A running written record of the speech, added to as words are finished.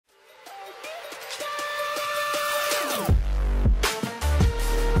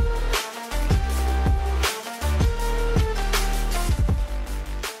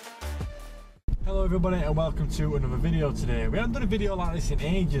everybody and welcome to another video today. We haven't done a video like this in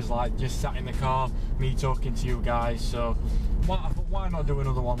ages, like just sat in the car, me talking to you guys, so I thought, why not do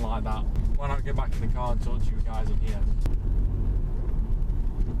another one like that? Why not get back in the car and talk to you guys in here?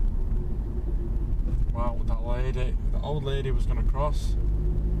 Well, the old lady was going to cross.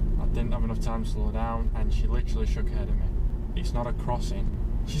 I didn't have enough time to slow down and she literally shook ahead of me. It's not a crossing.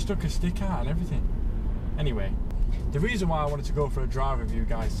 She stuck a stick out and everything. Anyway, the reason why I wanted to go for a drive with you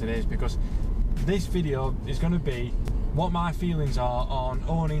guys today is because this video is going to be what my feelings are on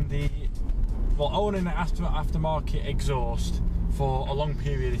owning an aftermarket exhaust for a long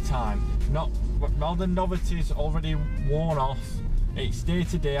period of time. Not all the novelties already worn off. It's day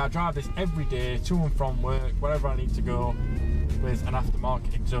to day. I drive this every day to and from work, wherever I need to go, with an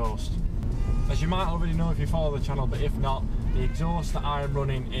aftermarket exhaust. As you might already know if you follow the channel, but if not, the exhaust that I am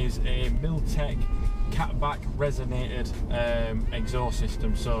running is a Milltek catback resonated exhaust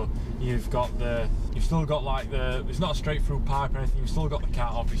system. So you've still got like it's not a straight through pipe or anything. You've still got the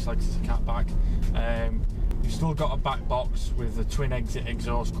cat, obviously, because it's a catback. You've still got a back box with the twin exit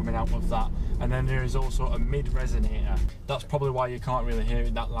exhaust coming out of that, and then there is also a mid resonator. That's probably why you can't really hear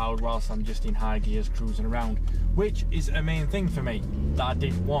it that loud whilst I'm just in high gears cruising around, which is a main thing for me that I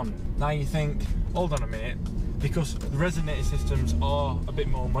did want. Now you think, hold on a minute, because the resonator systems are a bit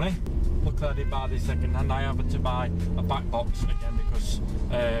more money. Luckily I did buy this second hand. I had to buy a back box again because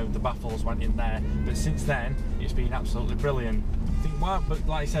the baffles went in there, but since then it's been absolutely brilliant. I think why, but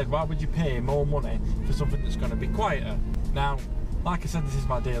like I said, why would you pay more money for something that's going to be quieter? Now, like I said, this is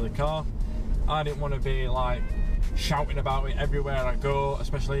my daily car. I didn't want to be like shouting about it everywhere I go,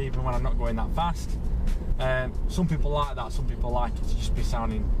 especially even when I'm not going that fast. Some people like that, some people like it to just be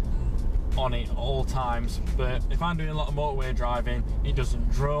sounding on it at all times, but if I'm doing a lot of motorway driving, it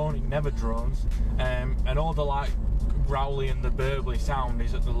doesn't drone, it never drones, and all the like growly and the burbly sound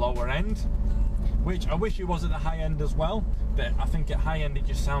is at the lower end, which I wish it was at the high end as well, but I think at high end it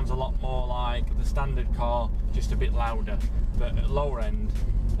just sounds a lot more like the standard car, just a bit louder. But at lower end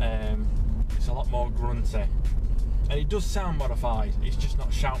it's a lot more grunty, and it does sound modified, it's just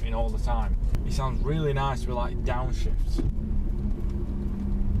not shouting all the time. It sounds really nice with like downshifts.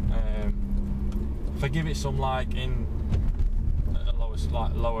 If I give it some like in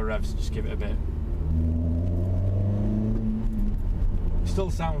lower revs, just give it a bit. It still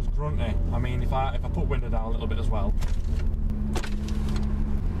sounds grunty. I mean, if I put window down a little bit as well.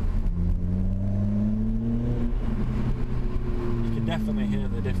 You can definitely hear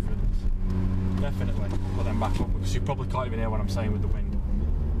the difference. Definitely. Put them back up because you probably can't even hear what I'm saying with the wind.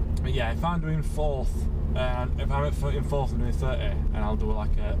 But yeah, if I'm doing fourth, and if I'm in fourth and doing 30, and I'll do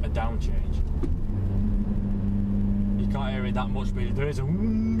like a down change, you can't hear it that much, but there is a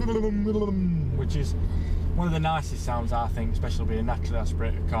which is one of the nicest sounds, I think, especially with a naturally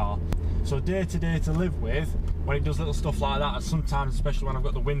aspirated car. So day to day to live with, when it does little stuff like that, and sometimes, especially when I've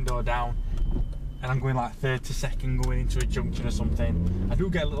got the window down and I'm going like third to second going into a junction or something, I do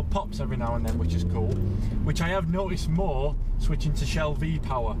get little pops every now and then, which is cool, which I have noticed more switching to Shell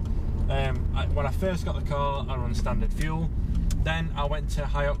V-Power. When I first got the car, I run standard fuel, then I went to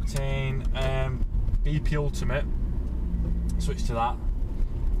high octane BP Ultimate, switched to that,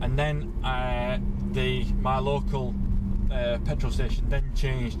 and then my local petrol station then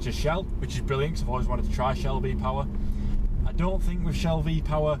changed to Shell, which is brilliant because I've always wanted to try Shell V-Power. I don't think with Shell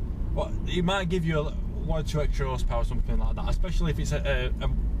V-Power, well, it might give you 1 or 2 extra horsepower, something like that, especially if it's a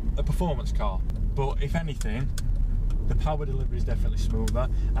performance car, but if anything, the power delivery is definitely smoother,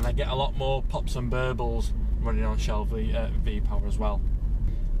 and I get a lot more pops and burbles running on Shell V-Power as well.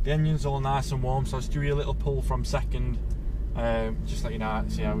 The engine's all nice and warm, so I'll just give you a little pull from second, just let you know,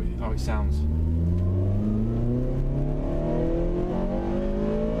 see how it sounds.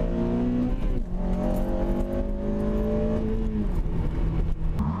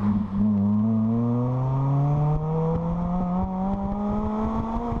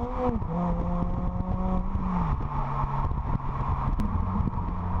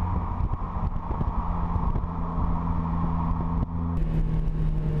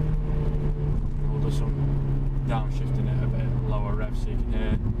 Downshifting it a bit, lower rev, so you can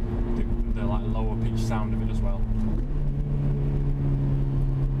hear the like lower pitch sound of it as well.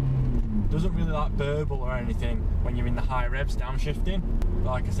 Doesn't really like burble or anything when you're in the high revs downshifting, but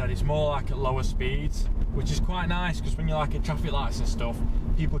like I said, it's more like at lower speeds, which is quite nice because when you're like at traffic lights and stuff,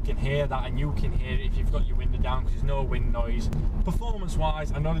 people can hear that and you can hear it if you've got your window down because there's no wind noise. Performance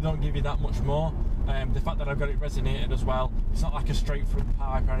wise, I know they don't give you that much more. The fact that I've got it resonated as well, it's not like a straight through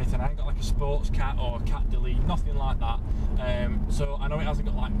pipe or anything. I ain't got like a sports cat or a cat delete, nothing like that. So I know it hasn't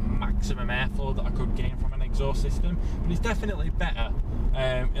got like maximum airflow that I could gain from an exhaust system, but it's definitely better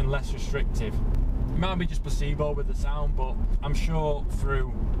and less restrictive. might be just placebo with the sound, but I'm sure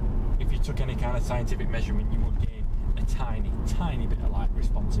through, if you took any kind of scientific measurement, you would gain a tiny bit of like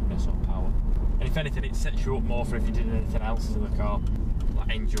responsiveness or power. And if anything, it sets you up more for if you did anything else to the car,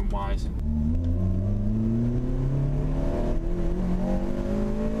 like engine wise.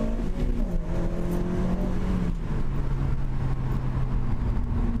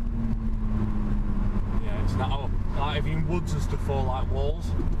 Yeah, it's not like if you're in woods and stuff or like walls.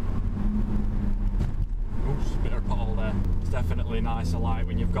 Oops, a bit of a pothole there. It's definitely nicer light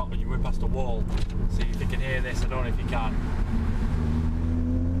when you've got, when you whip past a wall. See if you can hear this, I don't know if you can.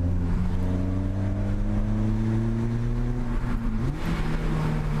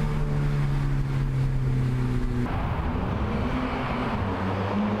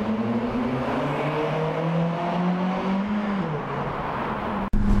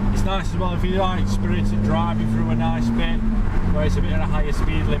 It's nice as well if you like spirited driving through a nice bit where it's a bit of a higher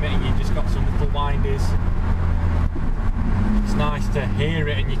speed limit and you've just got some little windies. It's nice to hear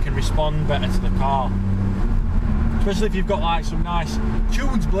it and you can respond better to the car. Especially if you've got like some nice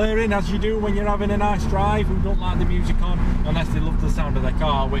tunes blaring as you do when you're having a nice drive, who don't like the music on unless they love the sound of their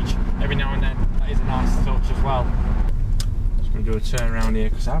car, which every now and then that is a nice touch as well. Just going to do a turn around here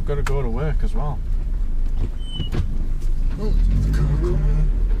because I've got to go to work as well. Oh, the car coming.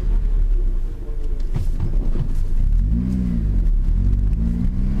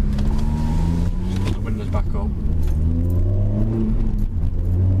 Just put the windows back up.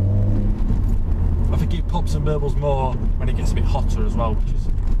 I think it pops and burbles more when it gets a bit hotter as well, which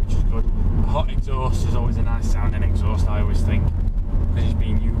is good. A hot exhaust is always a nice sounding exhaust, I always think, because it's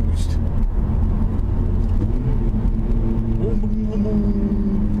being used.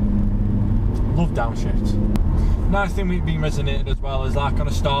 Love downshift. Nice thing with being resonated as well is like on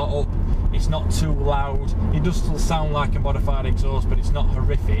a start up, it's not too loud. It does still sound like a modified exhaust, but it's not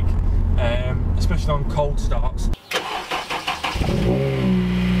horrific, especially on cold starts.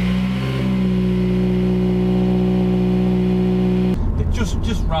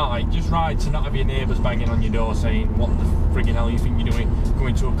 Just right to not have your neighbours banging on your door saying, what the friggin' hell you think you're doing,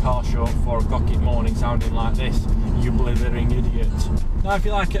 going to a car show at 4 o'clock in the morning sounding like this, you blithering idiot. Now if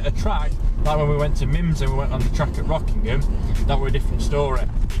you like at a track, like when we went to Mims and we went on the track at Rockingham, that were a different story.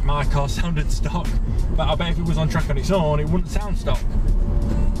 My car sounded stock, but I bet if it was on track on its own, it wouldn't sound stock.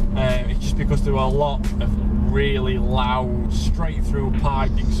 It's just because there were a lot of really loud, straight through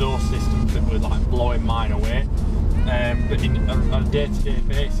pipe exhaust systems that were like blowing mine away. But on a day-to-day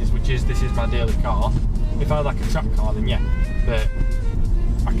basis, this is my daily car. If I had like a track car, then yeah, but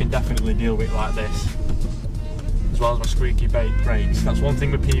I can definitely deal with it like this, as well as my squeaky brakes. That's one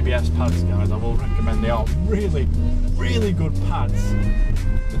thing with PBS pads, guys. I will recommend. They are really good pads,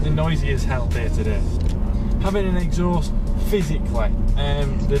 but they're noisy as hell day to day. Having an exhaust physically,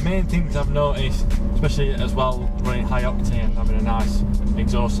 the main things I've noticed, especially as well running high octane, having a nice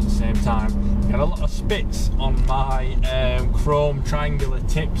exhaust at the same time, I had a lot of spits on my chrome triangular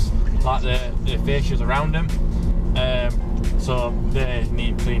tips, like the fascias around them, so they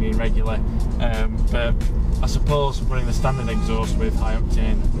need cleaning regularly, but I suppose running the standard exhaust with high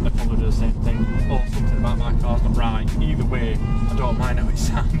octane, they probably do the same thing, or something about my car's not right. Either way, I don't mind how it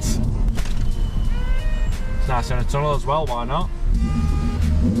sounds. It's nice in a tunnel as well, why not?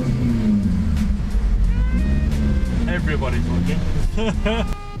 Everybody's looking.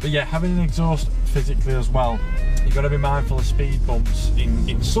 But yeah, having an exhaust physically as well, you've got to be mindful of speed bumps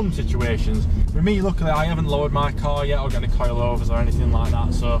in some situations. For me, luckily, I haven't lowered my car yet or got any coilovers or anything like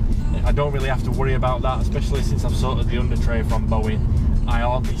that, so I don't really have to worry about that, especially since I've sorted the under tray from Boeing. I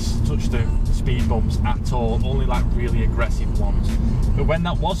hardly touch the speed bumps at all, only like really aggressive ones. But when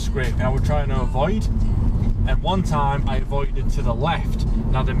that was scraping, I would try and avoid. And one time I avoided to the left.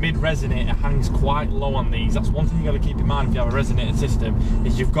 Now the mid resonator hangs quite low on these. That's one thing you got to keep in mind if you have a resonator system,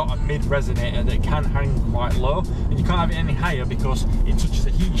 is you've got a mid resonator that can hang quite low, and you can't have it any higher because it touches a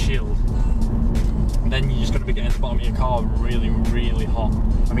heat shield. And then you're just going to be getting the bottom of your car really hot.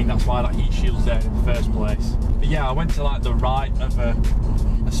 I mean, that's why that heat shield's there in the first place. But yeah, I went to like the right of a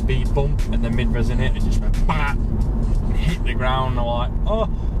speed bump, and the mid resonator just went bang and hit the ground. And I'm like,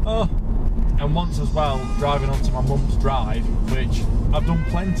 oh. And once as well, driving onto my mum's drive, which I've done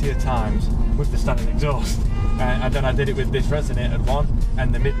plenty of times with the standard exhaust, and then I did it with this resonated one,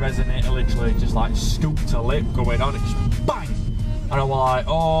 and the mid resonator literally just like scooped a lip going on, it just went bang! And I'm like,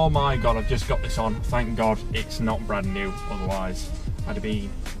 oh my god, I've just got this on, thank god it's not brand new, otherwise I'd have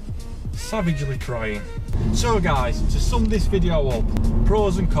been savagely crying. So guys, to sum this video up,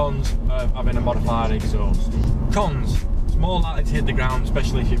 pros and cons of having a modified exhaust. Cons: it's more likely to hit the ground,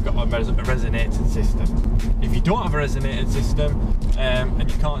 especially if you've got a resonating system. If you don't have a resonating system and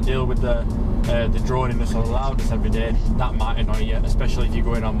you can't deal with the droniness or the loudness every day, that might annoy you, especially if you're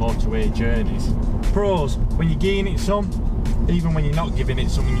going on motorway journeys. Pros: when you're giving it some, even when you're not giving it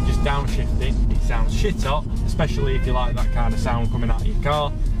some, when you just downshift it sounds shit hot, especially if you like that kind of sound coming out of your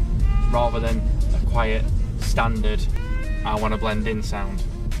car, rather than a quiet, standard, I want to blend in sound.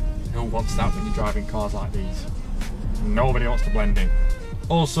 Who wants that when you're driving cars like these? Nobody wants to blend in.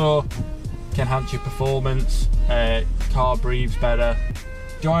 Also, can enhance your performance, car breathes better.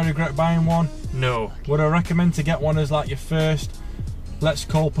 Do I regret buying one? No. Would I recommend to get one as like your first, let's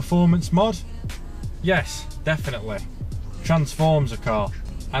call performance mod? Yes, definitely. Transforms a car.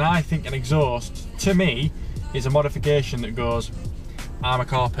 And I think an exhaust, to me, is a modification that goes, I'm a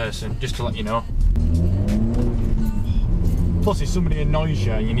car person, just to let you know. Plus, if somebody annoys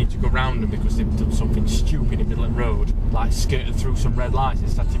you and you need to go round them because they've done something stupid in the middle of the road, like skirted through some red lights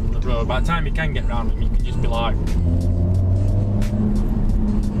instead of in the middle of the road, by the time you can get round them, you can just be like,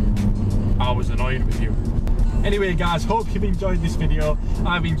 I was annoyed with you. Anyway guys, hope you've enjoyed this video.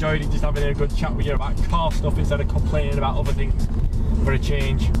 I've enjoyed it, just having a good chat with you about car stuff instead of complaining about other things for a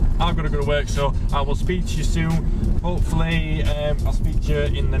change. I've got to go to work, so I will speak to you soon. Hopefully I'll speak to you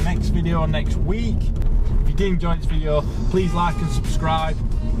in the next video next week. If you did enjoy this video, please like and subscribe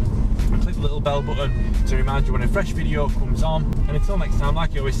and click the little bell button to remind you when a fresh video comes on. And until next time,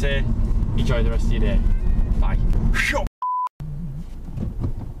 like I always say, enjoy the rest of your day. Bye.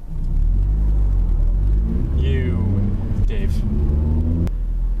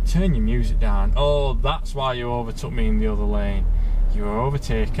 Turn your music down. Oh, that's why you overtook me in the other lane. You're an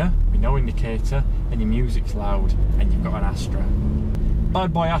overtaker with no indicator and your music's loud and you've got an Astra.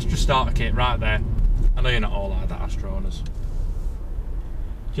 Bad boy Astra starter kit right there. I know you're not all like that, Astra owners.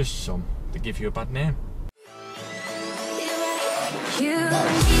 Just some that give you a bad name.